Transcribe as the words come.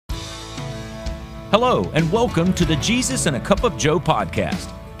Hello, and welcome to the Jesus and a Cup of Joe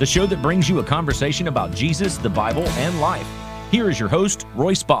podcast, the show that brings you a conversation about Jesus, the Bible, and life. Here is your host,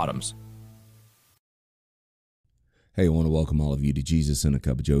 Royce Bottoms. Hey, I want to welcome all of you to Jesus and a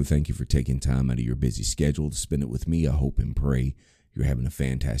Cup of Joe. Thank you for taking time out of your busy schedule to spend it with me. I hope and pray you're having a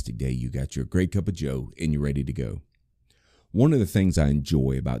fantastic day. You got your great cup of Joe and you're ready to go. One of the things I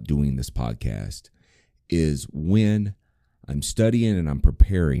enjoy about doing this podcast is when I'm studying and I'm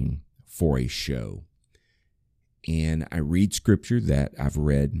preparing for a show, and I read scripture that I've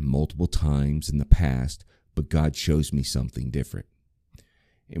read multiple times in the past, but God shows me something different.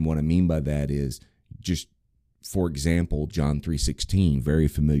 And what I mean by that is, just for example, John 3:16, very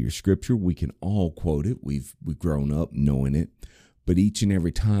familiar scripture. We can all quote it. We've grown up knowing it, but each and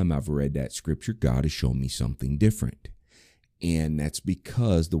every time I've read that scripture, God has shown me something different. And that's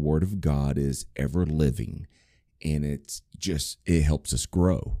because the Word of God is ever living, and it helps us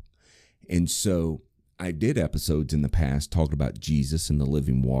grow. And so I did episodes in the past talking about Jesus and the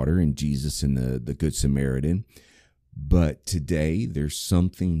living water and Jesus and the Good Samaritan. But today there's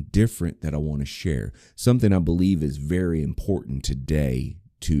something different that I want to share. Something I believe is very important today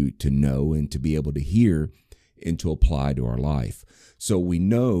to know and to be able to hear and to apply to our life. So we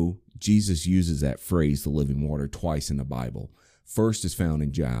know Jesus uses that phrase, the living water, twice in the Bible. First is found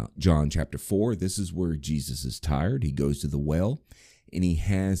in John chapter 4. This is where Jesus is tired. He goes to the well, and he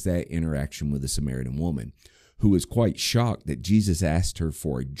has that interaction with the Samaritan woman, who is quite shocked that Jesus asked her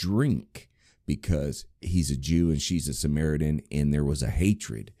for a drink because he's a Jew and she's a Samaritan, and there was a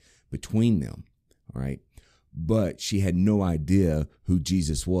hatred between them, all right? But she had no idea who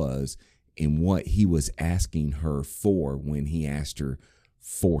Jesus was and what he was asking her for when he asked her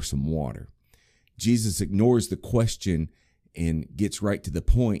for some water. Jesus ignores the question and gets right to the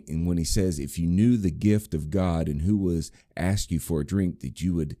point. And when he says, if you knew the gift of God and who was asked you for a drink, that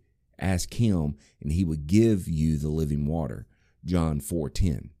you would ask him and he would give you the living water. John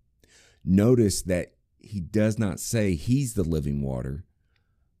 4:10. Notice that he does not say he's the living water,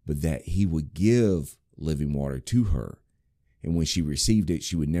 but that he would give living water to her. And when she received it,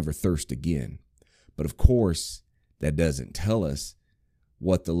 she would never thirst again. But of course, that doesn't tell us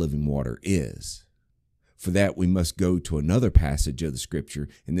what the living water is. For that, we must go to another passage of the scripture.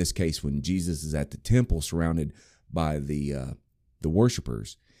 In this case, when Jesus is at the temple surrounded by the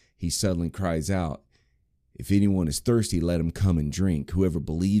worshipers, he suddenly cries out, if anyone is thirsty, let him come and drink. Whoever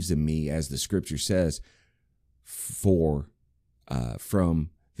believes in me, as the scripture says, from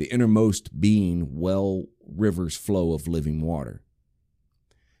the innermost being, well rivers flow of living water.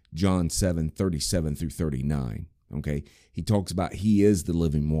 John 7:37 through 39. Okay, he talks about he is the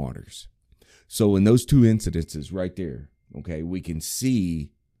living waters. So in those two incidences right there, okay, we can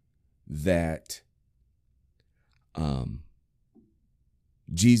see that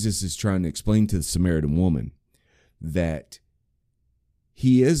Jesus is trying to explain to the Samaritan woman that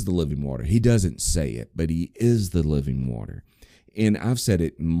he is the living water. He doesn't say it, but he is the living water. And I've said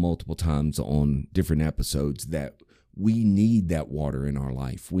it multiple times on different episodes that we need that water in our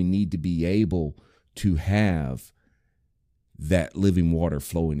life. We need to be able to have that living water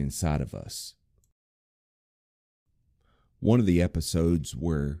flowing inside of us. One of the episodes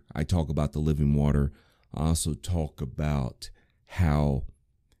where I talk about the living water, I also talk about how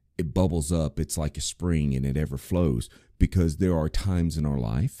it bubbles up. It's like a spring and it ever flows, because there are times in our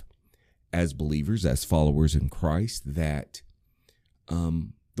life as believers, as followers in Christ, that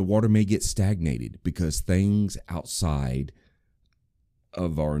the water may get stagnated because things outside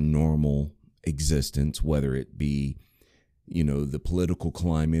of our normal existence, whether it be, the political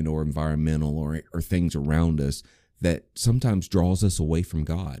climate or environmental or things around us, that sometimes draws us away from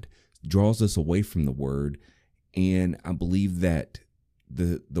God, draws us away from the Word. And I believe that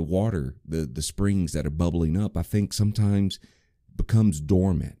the water, the springs that are bubbling up, I think sometimes becomes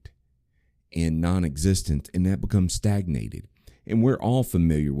dormant and non-existent, and that becomes stagnated. And we're all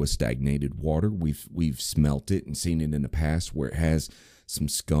familiar with stagnated water. We've smelt it and seen it in the past, where it has some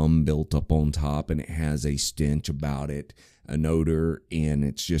scum built up on top and it has a stench about it, an odor, and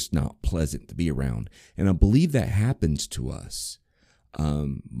it's just not pleasant to be around. And I believe that happens to us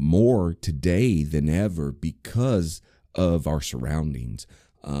more today than ever because of our surroundings.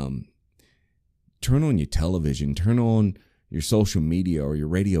 Turn on your television, turn on your social media or your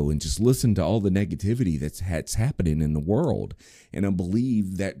radio, and just listen to all the negativity that's happening in the world. And I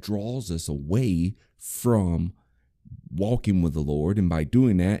believe that draws us away from walking with the Lord. And by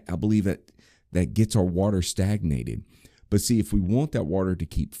doing that, I believe that gets our water stagnated. But see, if we want that water to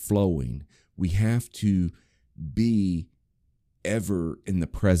keep flowing, we have to be ever in the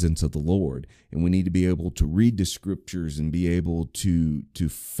presence of the Lord. And we need to be able to read the scriptures and be able to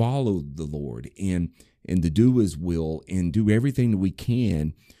follow the Lord and to do his will and do everything that we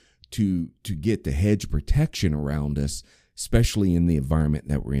can to get the hedge protection around us, especially in the environment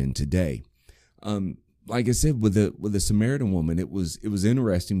that we're in today. Like I said, with the Samaritan woman, it was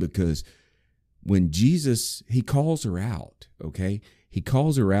interesting because when Jesus, he calls her out, okay? He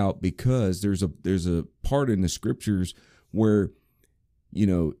calls her out because there's a part in the scriptures where,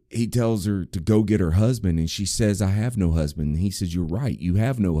 he tells her to go get her husband, and she says, I have no husband. And he says, you're right, you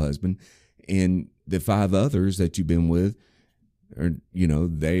have no husband. And the 5 others that you've been with are,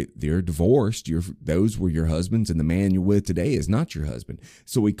 they're divorced. Those were your husbands, and the man you're with today is not your husband.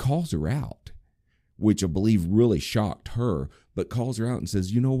 So he calls her out, which I believe really shocked her, but calls her out and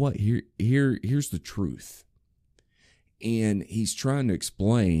says, you know what, here's the truth. And he's trying to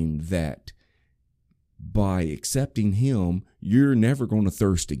explain that by accepting him, you're never going to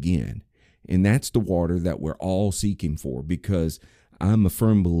thirst again. And that's the water that we're all seeking for, because I'm a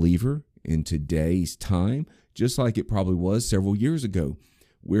firm believer in today's time, just like it probably was several years ago.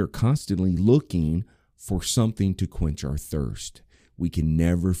 We're constantly looking for something to quench our thirst. We can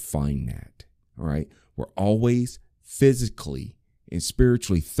never find that. All right. We're always physically and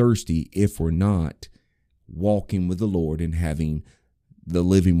spiritually thirsty if we're not walking with the Lord and having the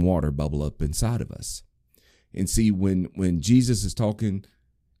living water bubble up inside of us. And see, when Jesus is talking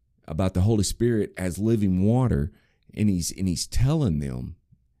about the Holy Spirit as living water, and he's telling them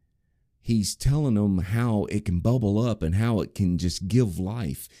how it can bubble up and how it can just give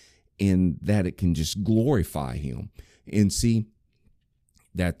life and that it can just glorify him. And see,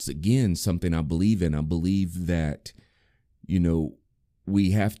 that's again something I believe in. I believe that,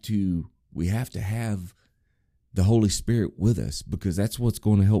 we have to have the Holy Spirit with us, because that's what's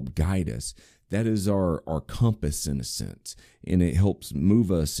going to help guide us. That is our compass in a sense, and it helps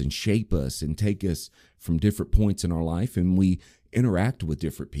move us and shape us and take us from different points in our life, and we interact with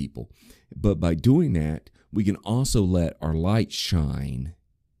different people. But by doing that, we can also let our light shine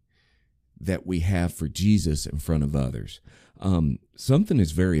that we have for Jesus in front of others. Something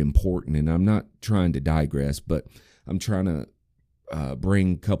is very important, and I'm not trying to digress, but I'm trying to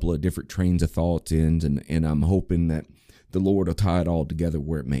bring a couple of different trains of thoughts in, and I'm hoping that the Lord will tie it all together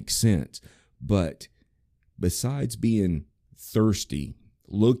where it makes sense. But besides being thirsty,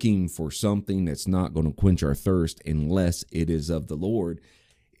 looking for something that's not going to quench our thirst unless it is of the Lord,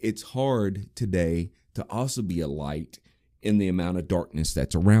 it's hard today to also be a light in the amount of darkness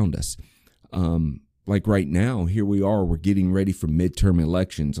that's around us. Like right now, here we are, we're getting ready for midterm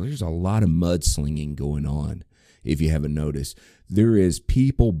elections. There's a lot of mudslinging going on. If you haven't noticed, there is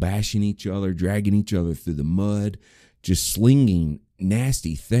people bashing each other, dragging each other through the mud, just slinging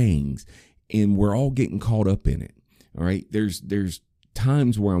nasty things, and we're all getting caught up in it. All right, there's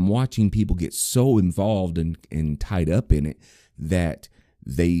times where I'm watching people get so involved and tied up in it that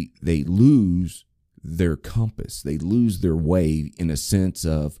they lose their compass, they lose their way, in a sense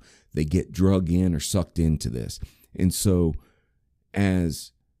of they get drug in or sucked into this. And so,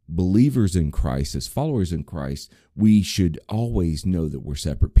 as believers in Christ, as followers in Christ, we should always know that we're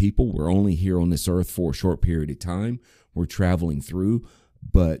separate people. We're only here on this earth for a short period of time. We're traveling through.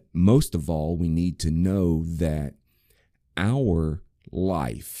 But most of all, we need to know that our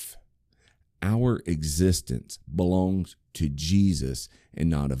life, our existence belongs to Jesus and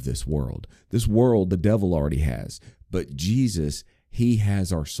not of this world. This world, the devil already has. But Jesus, he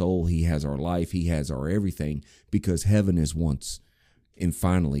has our soul, he has our life, he has our everything, because heaven is once and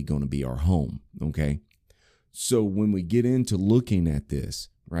finally going to be our home, okay? So when we get into looking at this,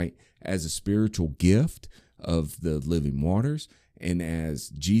 right, as a spiritual gift of the living waters, and as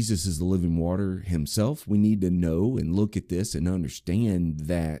Jesus is the living water himself, we need to know and look at this and understand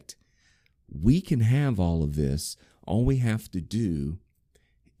that we can have all of this. All we have to do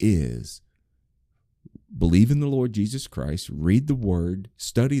is believe in the Lord Jesus Christ, read the Word,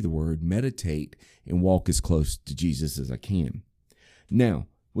 study the Word, meditate, and walk as close to Jesus as I can. Now,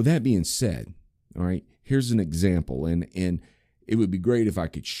 with that being said, all right, here's an example, and it would be great if I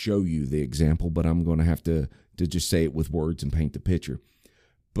could show you the example, but I'm going to have to just say it with words and paint the picture.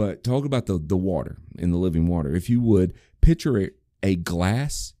 But talk about the water and the living water. If you would, picture a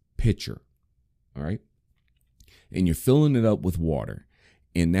glass pitcher, all right? And you're filling it up with water.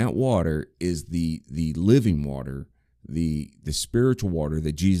 And that water is the living water, the spiritual water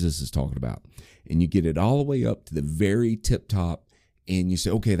that Jesus is talking about. And you get it all the way up to the very tip top, and you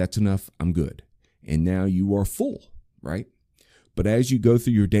say, okay, that's enough, I'm good. And now you are full, right? But as you go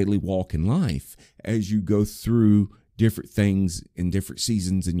through your daily walk in life, as you go through different things in different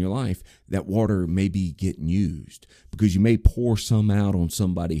seasons in your life, that water may be getting used because you may pour some out on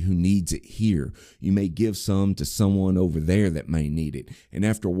somebody who needs it here. You may give some to someone over there that may need it. And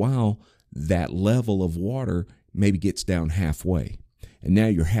after a while, that level of water maybe gets down halfway. And now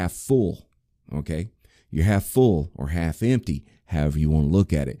you're half full, okay? You're half full or half empty, however you want to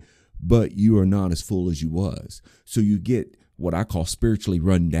look at it. But you are not as full as you was. So you get what I call spiritually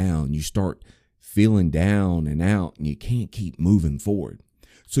run down. You start feeling down and out, and you can't keep moving forward.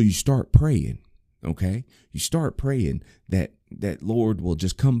 So you start praying, okay? You start praying that Lord will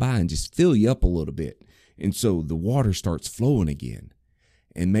just come by and just fill you up a little bit. And so the water starts flowing again.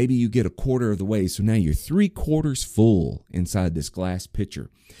 And maybe you get a quarter of the way. So now you're 3/4 full inside this glass pitcher.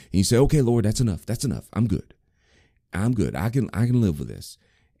 And you say, okay, Lord, that's enough. That's enough. I'm good. I can live with this.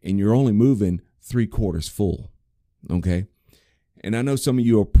 And you're only moving 3/4 full, okay? And I know some of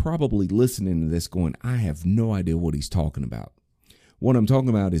you are probably listening to this going, I have no idea what he's talking about. What I'm talking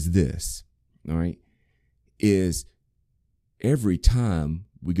about is this, all right, is every time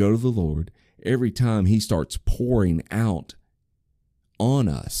we go to the Lord, every time he starts pouring out on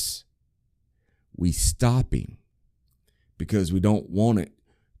us, we stop him because we don't want it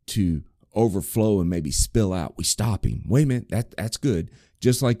to overflow and maybe spill out. We stop him. Wait a minute, that's good.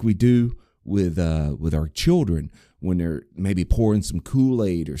 Just like we do with our children when they're maybe pouring some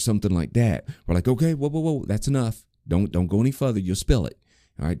Kool-Aid or something like that. We're like, okay, whoa, that's enough. Don't go any further. You'll spill it.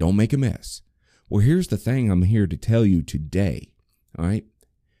 All right, don't make a mess. Well, here's the thing I'm here to tell you today. All right,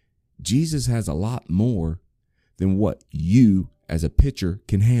 Jesus has a lot more than what you as a pitcher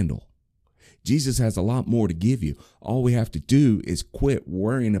can handle. Jesus has a lot more to give you. All we have to do is quit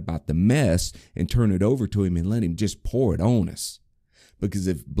worrying about the mess and turn it over to him and let him just pour it on us. Because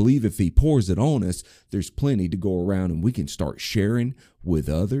if he pours it on us, there's plenty to go around, and we can start sharing with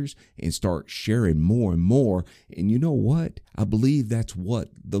others and start sharing more and more. And you know what? I believe that's what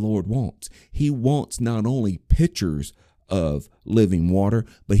the Lord wants. He wants not only pitchers of living water,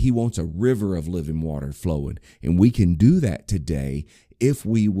 but he wants a river of living water flowing. And we can do that today if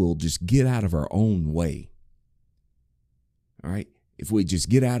we will just get out of our own way. All right? If we just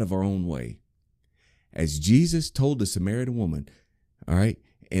get out of our own way. As Jesus told the Samaritan woman, all right,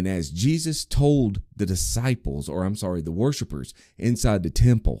 and as Jesus told the the worshipers inside the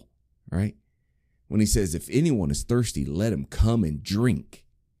temple, right, when he says, if anyone is thirsty, let him come and drink.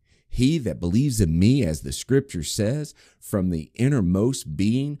 He that believes in me, as the scripture says, from the innermost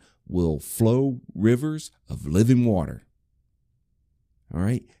being will flow rivers of living water. All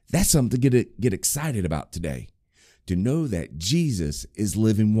right, that's something to get excited about today. To know that Jesus is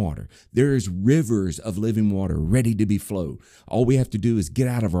living water. There is rivers of living water ready to be flowed. All we have to do is get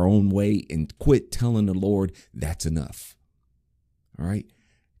out of our own way and quit telling the Lord that's enough. All right?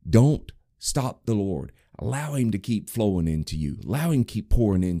 Don't stop the Lord. Allow him to keep flowing into you. Allow him to keep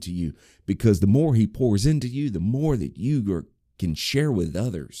pouring into you, because the more he pours into you, the more that you can share with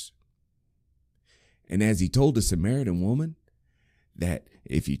others. And as he told the Samaritan woman, that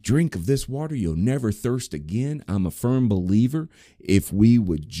if you drink of this water, you'll never thirst again. I'm a firm believer if we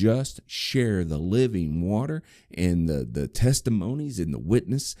would just share the living water and the testimonies and the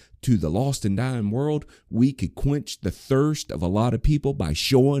witness to the lost and dying world, we could quench the thirst of a lot of people by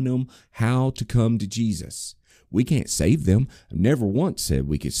showing them how to come to Jesus. We can't save them. I've never once said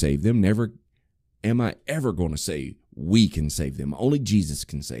we could save them. Never am I ever going to say we can save them. Only Jesus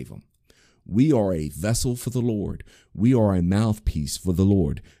can save them. We are a vessel for the Lord. We are a mouthpiece for the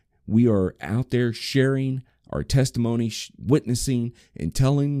Lord. We are out there sharing our testimony, witnessing, and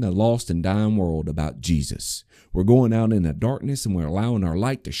telling the lost and dying world about Jesus. We're going out in the darkness, and we're allowing our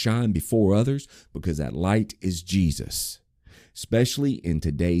light to shine before others, because that light is Jesus. Especially in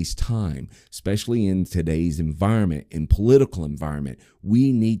today's time, especially in today's environment, in political environment,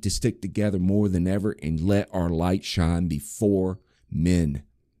 we need to stick together more than ever and let our light shine before men.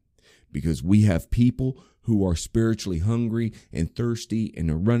 Because we have people who are spiritually hungry and thirsty, and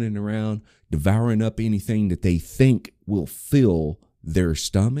are running around devouring up anything that they think will fill their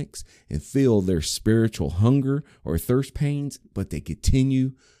stomachs and fill their spiritual hunger or thirst pains, but they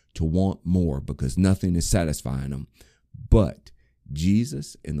continue to want more because nothing is satisfying them. But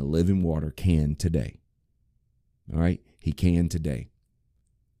Jesus and the living water can today. All right? He can today.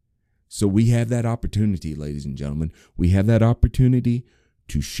 So we have that opportunity, ladies and gentlemen. We have that opportunity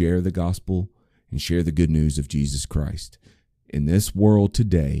to share the gospel and share the good news of Jesus Christ. In this world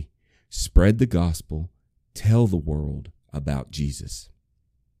today, spread the gospel, tell the world about Jesus.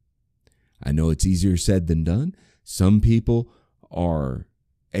 I know it's easier said than done. Some people are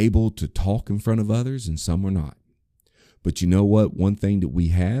able to talk in front of others and some are not. But you know what? One thing that we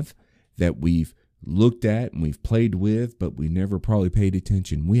have that we've looked at and we've played with, but we never probably paid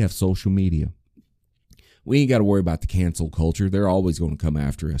attention. We have social media. We ain't got to worry about the cancel culture. They're always going to come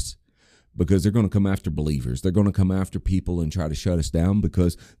after us because they're going to come after believers. They're going to come after people and try to shut us down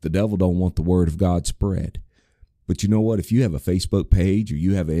because the devil don't want the word of God spread. But you know what? If you have a Facebook page or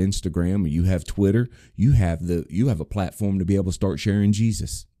you have an Instagram or you have Twitter, you have a platform to be able to start sharing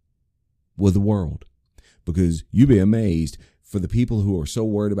Jesus with the world. Because you'd be amazed for the people who are so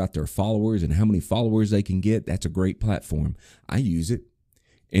worried about their followers and how many followers they can get. That's a great platform. I use it.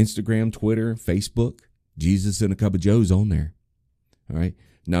 Instagram, Twitter, Facebook, Jesus and a Cup of Joe's on there. All right.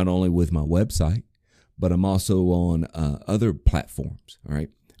 Not only with my website, but I'm also on other platforms. All right.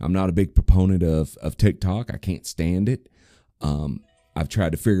 I'm not a big proponent of TikTok. I can't stand it. I've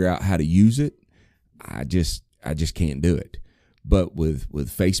tried to figure out how to use it. I just can't do it. But with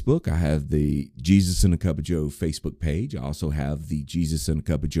Facebook, I have the Jesus and a Cup of Joe Facebook page. I also have the Jesus and a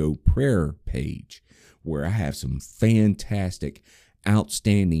Cup of Joe prayer page, where I have some fantastic,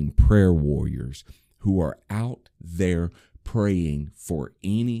 outstanding prayer warriors who are out there praying for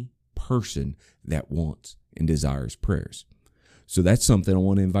any person that wants and desires prayers. So that's something I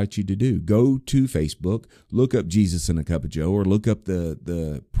want to invite you to do. Go to Facebook, look up Jesus and a Cup of Joe, or look up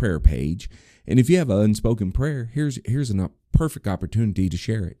the prayer page. And if you have an unspoken prayer, here's a perfect opportunity to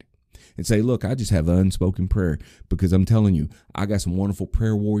share it and say, look, I just have an unspoken prayer, because I'm telling you, I got some wonderful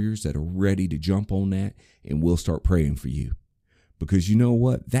prayer warriors that are ready to jump on that, and we'll start praying for you. Because you know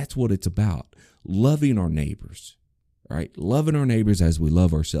what? That's what it's about. Loving our neighbors, right? Loving our neighbors as we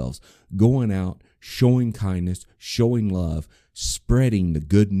love ourselves. Going out, showing kindness, showing love, spreading the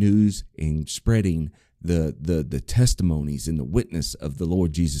good news, and spreading the testimonies and the witness of the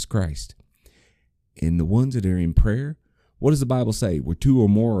Lord Jesus Christ. And the ones that are in prayer, what does the Bible say? Where two or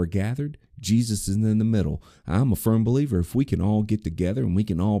more are gathered, Jesus is in the middle. I'm a firm believer. If we can all get together and we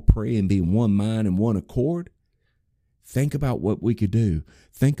can all pray and be in one mind and one accord, think about what we could do.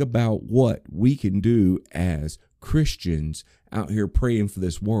 Think about what we can do as Christians out here praying for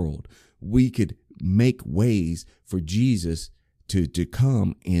this world. We could make ways for Jesus to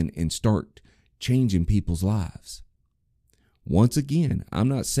come and start changing people's lives. Once again, I'm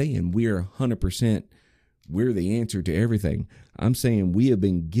not saying we're 100%, we're the answer to everything. I'm saying we have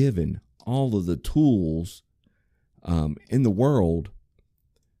been given all of the tools in the world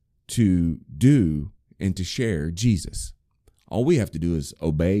to do and to share Jesus. All we have to do is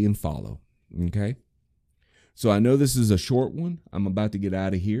obey and follow. Okay? So I know this is a short one. I'm about to get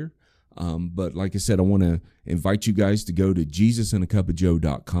out of here. But like I said, I want to invite you guys to go to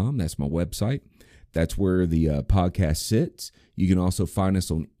JesusandACupOfJoe.com. That's my website. That's where the podcast sits. You can also find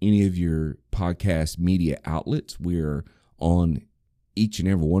us on any of your podcast media outlets. We're on each and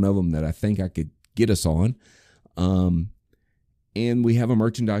every one of them that I think I could get us on. And we have a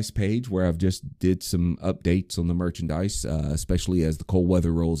merchandise page where I've just did some updates on the merchandise, especially as the cold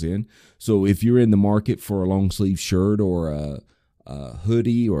weather rolls in. So if you're in the market for a long sleeve shirt or a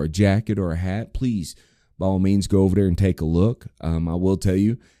hoodie or a jacket or a hat, please, by all means, go over there and take a look. I will tell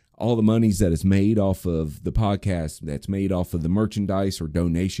you, all the monies that is made off of the podcast, that's made off of the merchandise or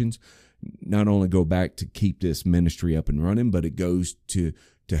donations, not only go back to keep this ministry up and running, but it goes to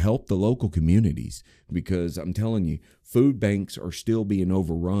help the local communities. Because I'm telling you, food banks are still being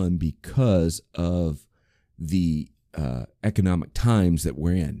overrun because of the economic times that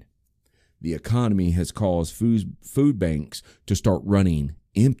we're in. The economy has caused food banks to start running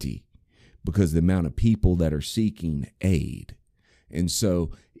empty because of the amount of people that are seeking aid. And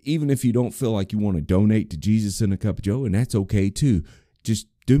so even if you don't feel like you want to donate to Jesus and a Cup of Joe, and that's okay too, just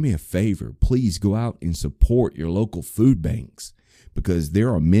do me a favor. Please go out and support your local food banks, because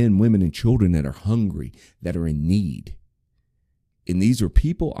there are men, women, and children that are hungry, that are in need. And these are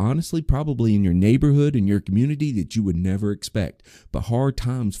people, honestly, probably in your neighborhood, in your community, that you would never expect. But hard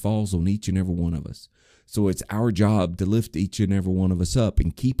times falls on each and every one of us. So it's our job to lift each and every one of us up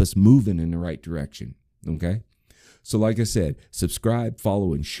and keep us moving in the right direction. Okay? So like I said, subscribe,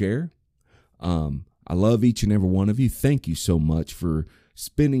 follow, and share. I love each and every one of you. Thank you so much for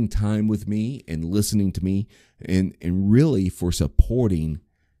spending time with me and listening to me, and really for supporting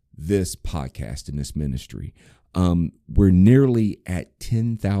this podcast and this ministry. We're nearly at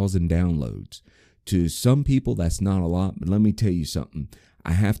 10,000 downloads. To some people, that's not a lot, but let me tell you something.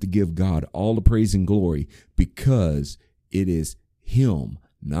 I have to give God all the praise and glory, because it is Him,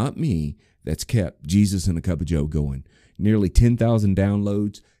 not me, that's kept Jesus and a Cup of Joe going. Nearly 10,000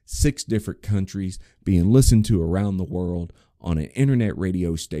 downloads, 6 different countries, being listened to around the world on an internet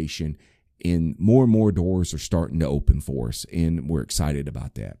radio station, and more doors are starting to open for us, and we're excited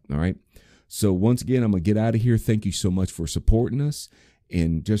about that. All right. So once again, I'm going to get out of here. Thank you so much for supporting us,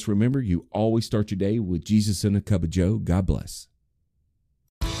 And just remember, you always start your day with Jesus and a Cup of Joe. God bless.